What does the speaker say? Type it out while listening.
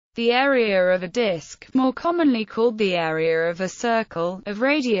The area of a disk, more commonly called the area of a circle, of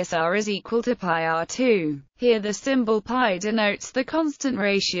radius r is equal to pi r2. Here the symbol pi denotes the constant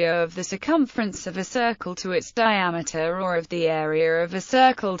ratio of the circumference of a circle to its diameter, or of the area of a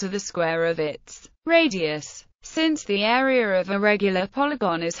circle to the square of its radius. Since the area of a regular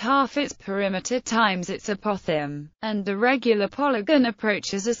polygon is half its perimeter times its apothem, and the regular polygon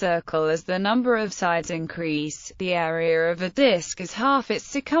approaches a circle as the number of sides increase, the area of a disk is half its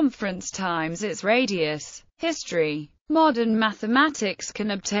circumference times its radius. History. Modern mathematics can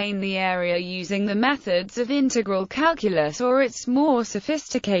obtain the area using the methods of integral calculus or its more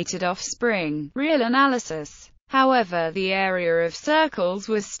sophisticated offspring, real analysis. However, the area of circles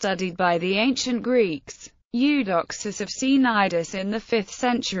was studied by the ancient Greeks. Eudoxus of Cnidus in the 5th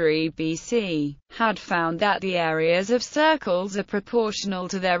century BC had found that the areas of circles are proportional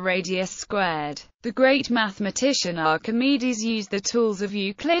to their radius squared. The great mathematician Archimedes used the tools of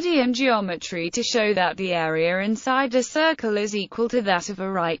Euclidean geometry to show that the area inside a circle is equal to that of a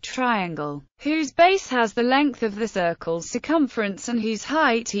right triangle, whose base has the length of the circle's circumference and whose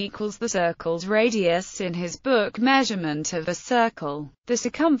height equals the circle's radius. In his book Measurement of a Circle, the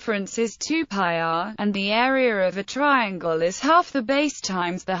circumference is 2 pi r, and the area of a triangle is half the base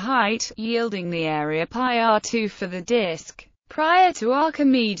times the height, yielding the area pi r2 for the disk. Prior to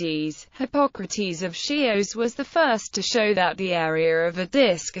Archimedes, Hippocrates of Chios was the first to show that the area of a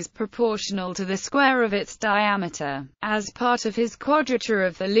disk is proportional to the square of its diameter, as part of his Quadrature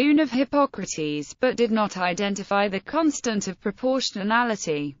of the Lune of Hippocrates, but did not identify the constant of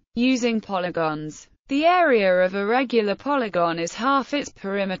proportionality. Using polygons, the area of a regular polygon is half its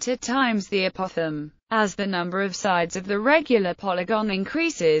perimeter times the apothem. As the number of sides of the regular polygon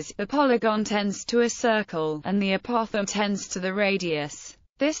increases, the polygon tends to a circle, and the apothem tends to the radius.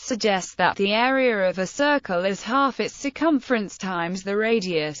 This suggests that the area of a circle is half its circumference times the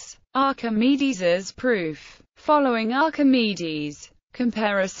radius. Archimedes Is Proof. Following Archimedes,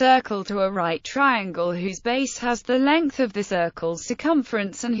 compare a circle to a right triangle whose base has the length of the circle's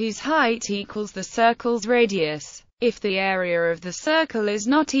circumference and whose height equals the circle's radius. If the area of the circle is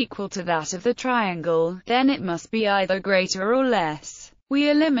not equal to that of the triangle, then it must be either greater or less. We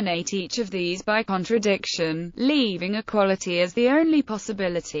eliminate each of these by contradiction, leaving equality as the only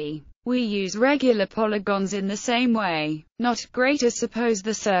possibility. We use regular polygons in the same way. Not greater. Suppose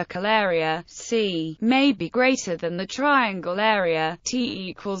the circle area, C, may be greater than the triangle area, T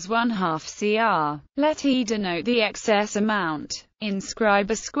equals 1/2 cr. Let E denote the excess amount.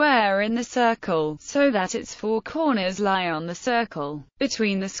 Inscribe a square in the circle, so that its 4 corners lie on the circle.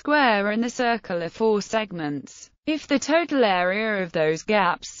 Between the square and the circle are 4 segments. If the total area of those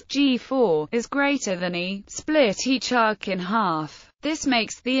gaps, G4, is greater than E, split each arc in half. This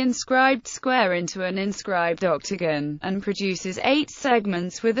makes the inscribed square into an inscribed octagon, and produces 8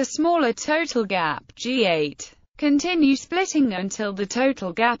 segments with a smaller total gap, G8. Continue splitting until the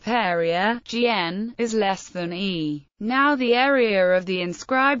total gap area, Gn, is less than E. Now the area of the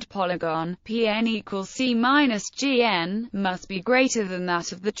inscribed polygon, Pn equals C minus Gn, must be greater than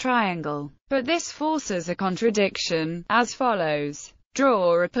that of the triangle. But this forces a contradiction, as follows.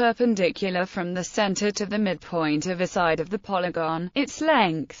 Draw a perpendicular from the center to the midpoint of a side of the polygon. Its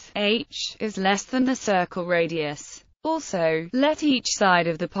length, h, is less than the circle radius. Also, let each side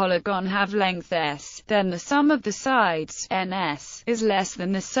of the polygon have length s, then the sum of the sides, ns, is less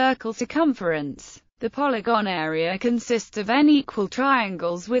than the circle circumference. The polygon area consists of n equal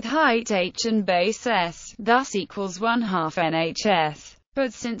triangles with height h and base s, thus equals 1/2 nhs.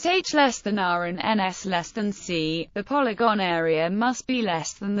 But since h less than r and ns less than c, the polygon area must be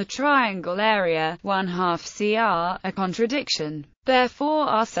less than the triangle area, 1/2 cr, a contradiction. Therefore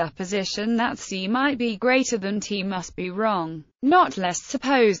our supposition that c might be greater than t must be wrong. Not less.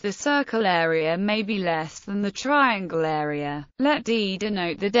 Suppose the circle area may be less than the triangle area. Let d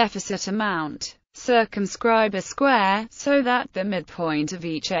denote the deficit amount. Circumscribe a square, so that the midpoint of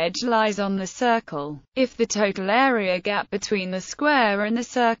each edge lies on the circle. If the total area gap between the square and the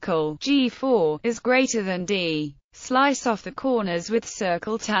circle, G4, is greater than D, slice off the corners with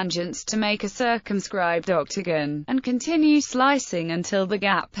circle tangents to make a circumscribed octagon, and continue slicing until the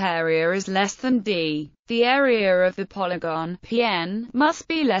gap area is less than D. The area of the polygon, Pn, must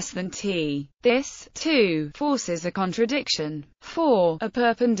be less than T. This, too, forces a contradiction. 4. A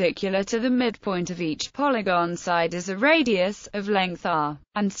perpendicular to the midpoint of each polygon side is a radius, of length r,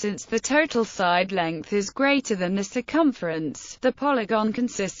 and since the total side length is greater than the circumference, the polygon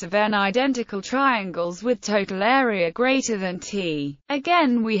consists of n identical triangles with total area greater than T.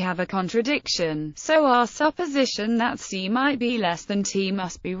 Again we have a contradiction, so our supposition that C might be less than T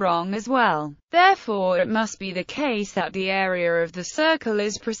must be wrong as well. Therefore it must be the case that the area of the circle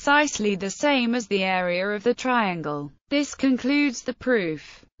is precisely the same as the area of the triangle. This concludes the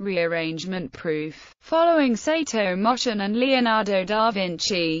proof. Rearrangement proof. Following Sato Motion and Leonardo da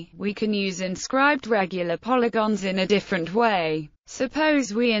Vinci, we can use inscribed regular polygons in a different way.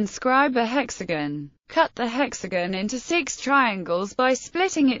 Suppose we inscribe a hexagon. Cut the hexagon into 6 triangles by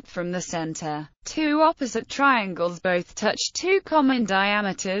splitting it from the center. 2 opposite triangles both touch 2 common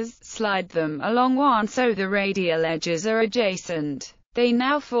diameters. Slide them along one so the radial edges are adjacent. They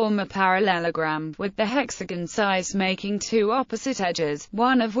now form a parallelogram, with the hexagon sides making 2 opposite edges,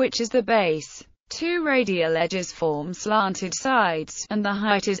 one of which is the base. 2 radial edges form slanted sides, and the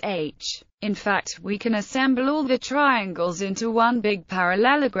height is h. In fact, we can assemble all the triangles into one big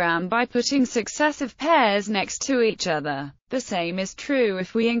parallelogram by putting successive pairs next to each other. The same is true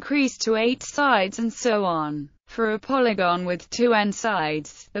if we increase to 8 sides and so on. For a polygon with 2 n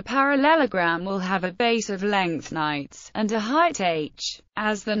sides, the parallelogram will have a base of length x, and a height h.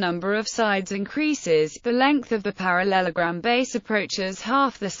 As the number of sides increases, the length of the parallelogram base approaches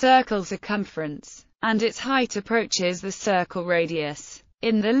half the circle circumference, and its height approaches the circle radius.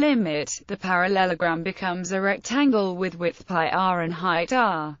 In the limit, the parallelogram becomes a rectangle with width πr and height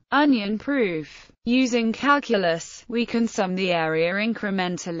r. Onion proof. Using calculus, we can sum the area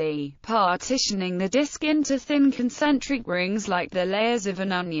incrementally, partitioning the disk into thin concentric rings like the layers of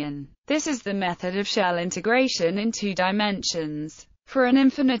an onion. This is the method of shell integration in 2 dimensions. For an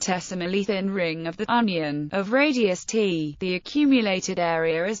infinitesimally thin ring of the onion, of radius t, the accumulated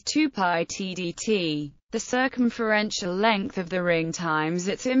area is 2 pi t dt. The circumferential length of the ring times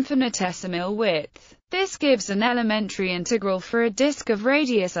its infinitesimal width. This gives an elementary integral for a disk of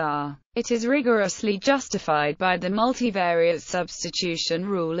radius r. It is rigorously justified by the multivariate substitution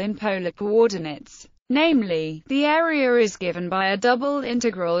rule in polar coordinates. Namely, the area is given by a double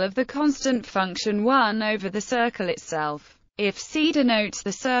integral of the constant function 1 over the circle itself. If C denotes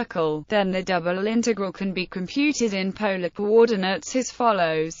the circle, then the double integral can be computed in polar coordinates as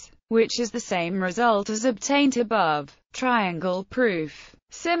follows, which is the same result as obtained above. Triangle proof.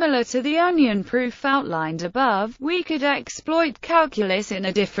 Similar to the onion proof outlined above, we could exploit calculus in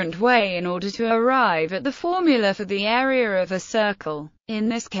a different way in order to arrive at the formula for the area of a circle. In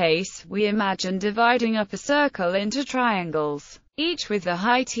this case, we imagine dividing up a circle into triangles, each with the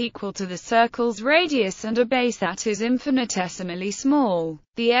height equal to the circle's radius and a base that is infinitesimally small.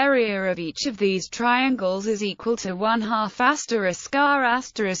 The area of each of these triangles is equal to 1/2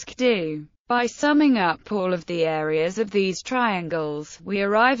 r** do. By summing up all of the areas of these triangles, we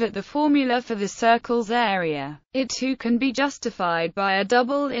arrive at the formula for the circle's area. It too can be justified by a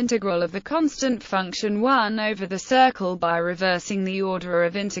double integral of the constant function 1 over the circle by reversing the order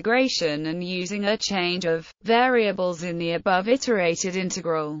of integration and using a change of variables in the above iterated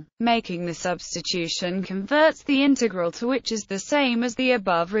integral. Making the substitution converts the integral to which is the same as the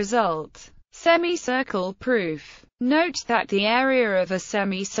above result. Semicircle proof. Note that the area of a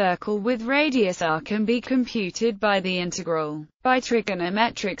semicircle with radius r can be computed by the integral. By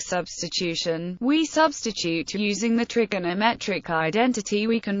trigonometric substitution, we substitute using the trigonometric identity.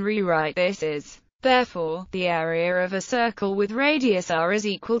 We can rewrite this as, therefore, the area of a circle with radius r is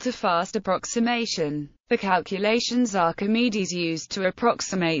equal to fast approximation. The calculations Archimedes used to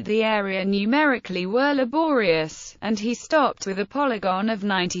approximate the area numerically were laborious, and he stopped with a polygon of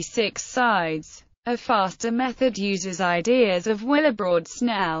 96 sides. A faster method uses ideas of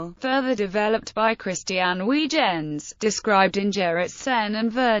Willebrord-Snell, further developed by Christian Huygens, described in Gerritsen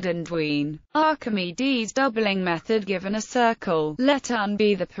and Verdandween. Archimedes' doubling method. Given a circle, let Un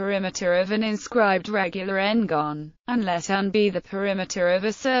be the perimeter of an inscribed regular n-gon, and let Un be the perimeter of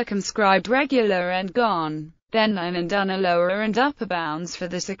a circumscribed regular n-gon. Then n and Un are lower and upper bounds for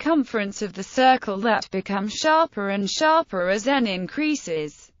the circumference of the circle that become sharper and sharper as n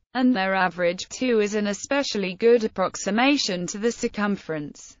increases, and their average 2 is an especially good approximation to the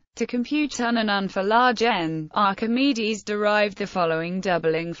circumference. To compute Un and Un for large n, Archimedes derived the following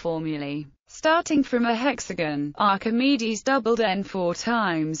doubling formulae. Starting from a hexagon, Archimedes doubled n 4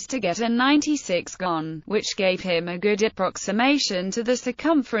 times to get a 96 gon, which gave him a good approximation to the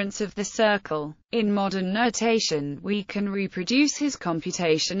circumference of the circle. In modern notation, we can reproduce his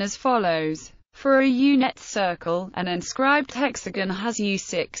computation as follows. For a unit circle, an inscribed hexagon has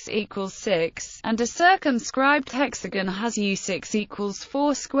u6 equals 6, and a circumscribed hexagon has u6 equals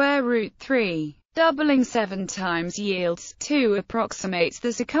 4 √3. Doubling 7 times yields 2 approximates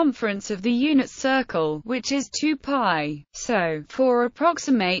the circumference of the unit circle, which is 2 pi. So, 4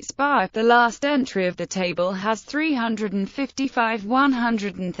 approximates pi. The last entry of the table has 355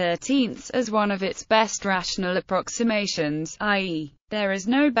 113ths as one of its best rational approximations, i.e., there is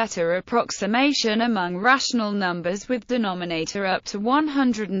no better approximation among rational numbers with denominator up to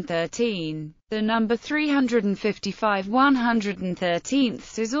 113. The number 355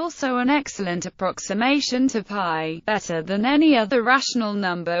 113ths is also an excellent approximation to pi, better than any other rational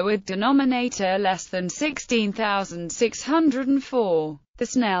number with denominator less than 16,604. The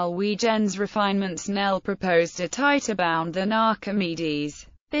Snell-Huygens refinement. Snell proposed a tighter bound than Archimedes.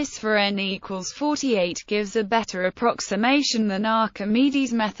 This for n equals 48 gives a better approximation than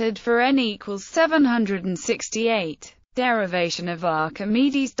Archimedes' method for n equals 768. Derivation of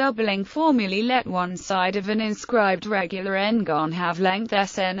Archimedes' doubling formulae. Let one side of an inscribed regular n-gon have length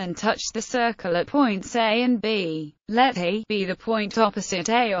Sn and touch the circle at points A and B. Let A be the point opposite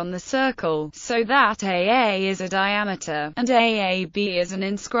A on the circle, so that AA is a diameter, and AAB is an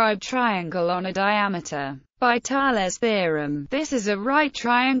inscribed triangle on a diameter. By Thales' theorem, this is a right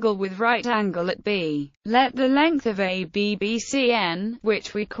triangle with right angle at B. Let the length of AB be Cn,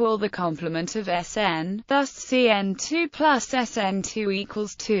 which we call the complement of Sn, thus Cn2 plus Sn2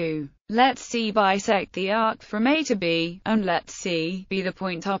 equals 2. Let C bisect the arc from A to B, and let C be the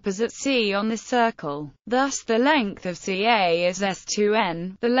point opposite C on the circle. Thus the length of CA is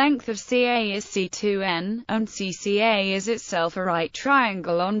S2n, the length of CA is C2n, and CCA is itself a right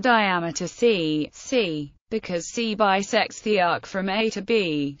triangle on diameter C. Because C bisects the arc from A to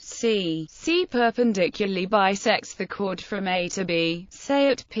B, C perpendicularly bisects the chord from A to B, say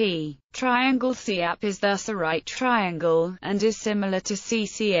at P. Triangle CAP is thus a right triangle, and is similar to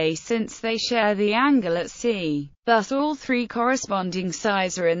CCA since they share the angle at C. Thus all three corresponding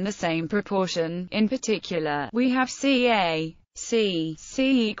sides are in the same proportion. In particular, we have CA, C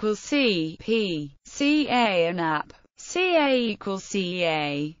equals C, P, CA and AP. CA equals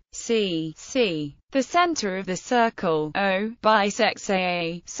CA, C. The center of the circle, O, bisects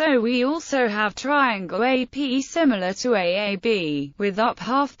AA, so we also have triangle AP similar to AAB, with up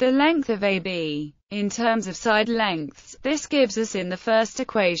half the length of AB. In terms of side lengths, this gives us in the first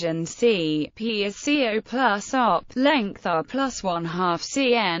equation CP is CO plus OP, length R plus 1/2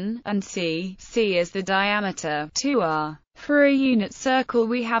 Cn, and C is the diameter, 2r. For a unit circle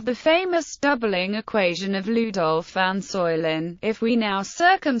we have the famous doubling equation of Ludolf van Soilen. If we now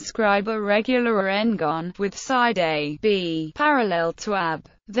circumscribe a regular n-gon, with side A, B, parallel to AB,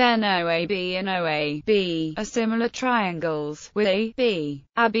 then OAB and OAB are similar triangles, with AB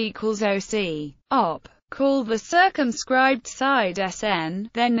equals OC. OP. Call the circumscribed side Sn,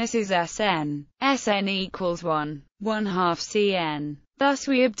 then this is Sn. Sn equals 1/2 Cn. Thus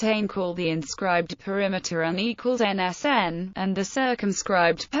we obtain call the inscribed perimeter n equals nsn, and the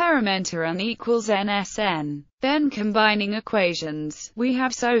circumscribed perimeter n equals nsn. Then combining equations, we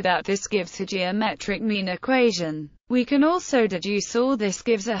have so that this gives a geometric mean equation. We can also deduce or this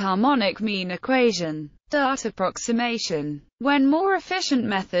gives a harmonic mean equation. Dart approximation. When more efficient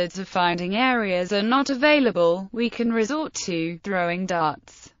methods of finding areas are not available, we can resort to throwing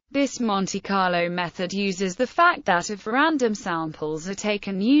darts. This Monte Carlo method uses the fact that if random samples are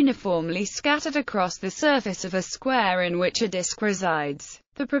taken uniformly scattered across the surface of a square in which a disk resides,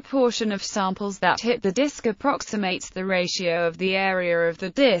 the proportion of samples that hit the disk approximates the ratio of the area of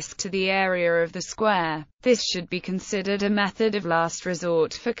the disk to the area of the square. This should be considered a method of last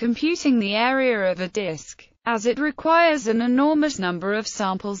resort for computing the area of a disk, as it requires an enormous number of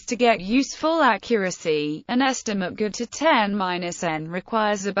samples to get useful accuracy. An estimate good to 10⁻n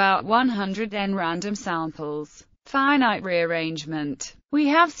requires about 100 n random samples. Finite rearrangement. We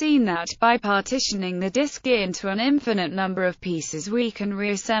have seen that by partitioning the disk into an infinite number of pieces we can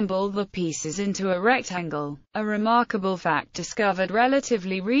reassemble the pieces into a rectangle. A remarkable fact discovered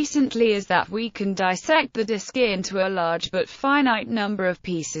relatively recently is that we can dissect the disk into a large but finite number of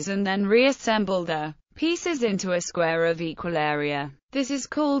pieces and then reassemble the pieces into a square of equal area. This is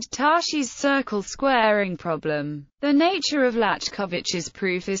called Tarski's circle squaring problem. The nature of Lachkovich's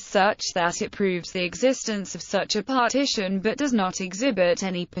proof is such that it proves the existence of such a partition but does not exhibit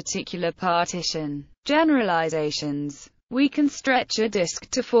any particular partition. Generalizations. We can stretch a disk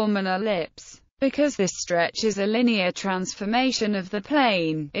to form an ellipse. Because this stretch is a linear transformation of the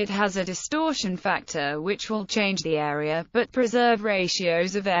plane, it has a distortion factor which will change the area but preserve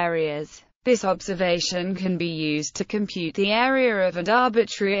ratios of areas. This observation can be used to compute the area of an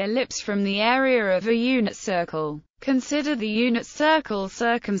arbitrary ellipse from the area of a unit circle. Consider the unit circle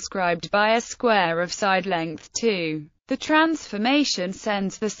circumscribed by a square of side length 2. The transformation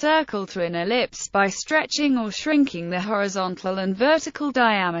sends the circle to an ellipse by stretching or shrinking the horizontal and vertical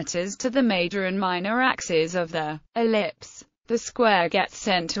diameters to the major and minor axes of the ellipse. The square gets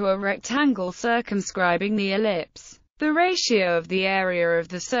sent to a rectangle circumscribing the ellipse. The ratio of the area of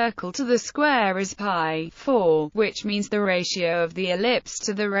the circle to the square is pi 4, which means the ratio of the ellipse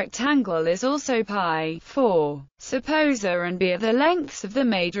to the rectangle is also pi 4. Suppose A and B are the lengths of the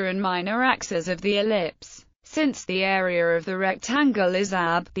major and minor axes of the ellipse. Since the area of the rectangle is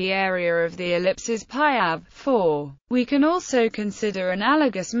ab, the area of the ellipse is pi ab 4. We can also consider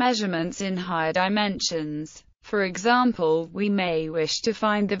analogous measurements in higher dimensions. For example, we may wish to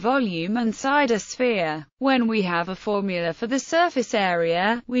find the volume inside a sphere. When we have a formula for the surface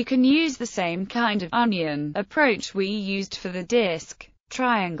area, we can use the same kind of onion approach we used for the disk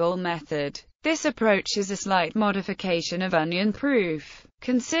triangle method. This approach is a slight modification of onion proof.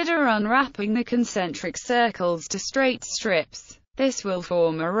 Consider unwrapping the concentric circles to straight strips. This will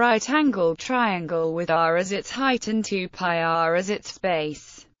form a right-angled triangle with r as its height and 2 pi r as its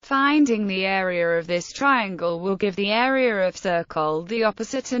base. Finding the area of this triangle will give the area of circle. The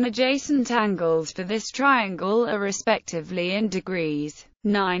opposite and adjacent angles for this triangle are respectively in degrees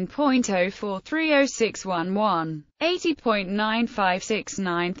 9.04306111,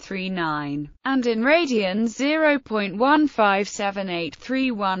 80.956939, and in radians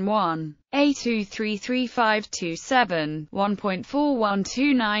 0.1578311, A2335527,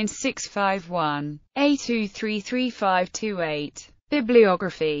 1.4129651, A2335528.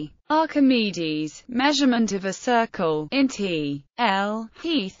 Bibliography. Archimedes, Measurement of a Circle, int L.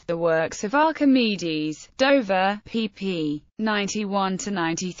 Heath, The Works of Archimedes, Dover, pp.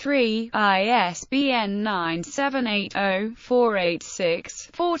 91-93, ISBN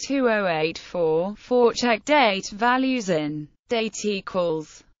 9780486-42084-4. Check date values in. Date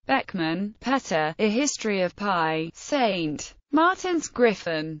equals. Beckman, Peter, A History of Pi, St. Martin's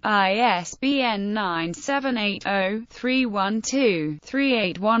Griffin, ISBN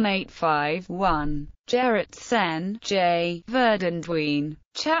 9780312-38185-1. Gerrit Sen, J. Verdendween.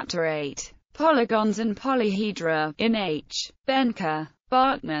 Chapter 8. Polygons and Polyhedra, in H. Benker,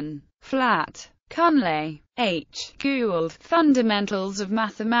 Bartman, Flat, Conley, H. Gould, Fundamentals of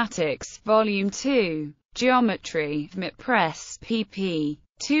Mathematics, Volume 2. Geometry, MIT Press, pp.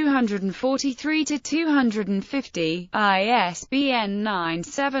 243-250, ISBN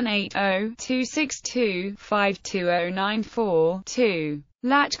 9780262-52094-2.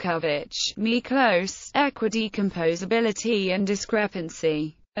 Lachkovich, Miklos, Equidecomposability and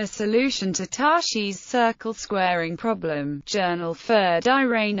Discrepancy. A Solution to Tashi's Circle Squaring Problem. Journal für die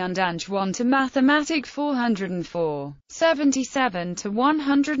Reine und Angewandte Mathematik 404.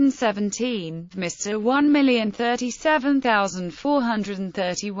 77-117, Mr.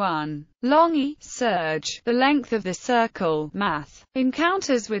 1037431. Longy, Serge. The Length of the Circle. Math.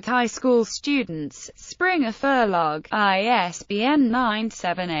 Encounters with High School Students. Springer Verlag. ISBN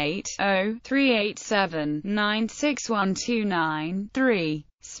 978-0-387-96129-3.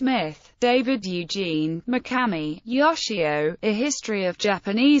 Smith, David Eugene, Mikami, Yoshio, A History of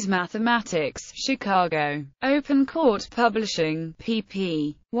Japanese Mathematics, Chicago. Open Court Publishing,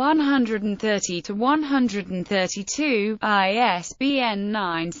 pp. 130-132, ISBN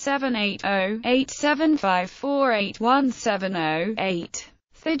 978-0-875481708.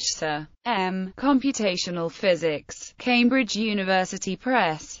 Thijsse, M. Computational Physics, Cambridge University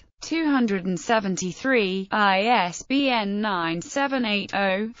Press. 273, ISBN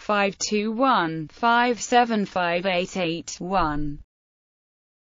 978-0-521-57588-1.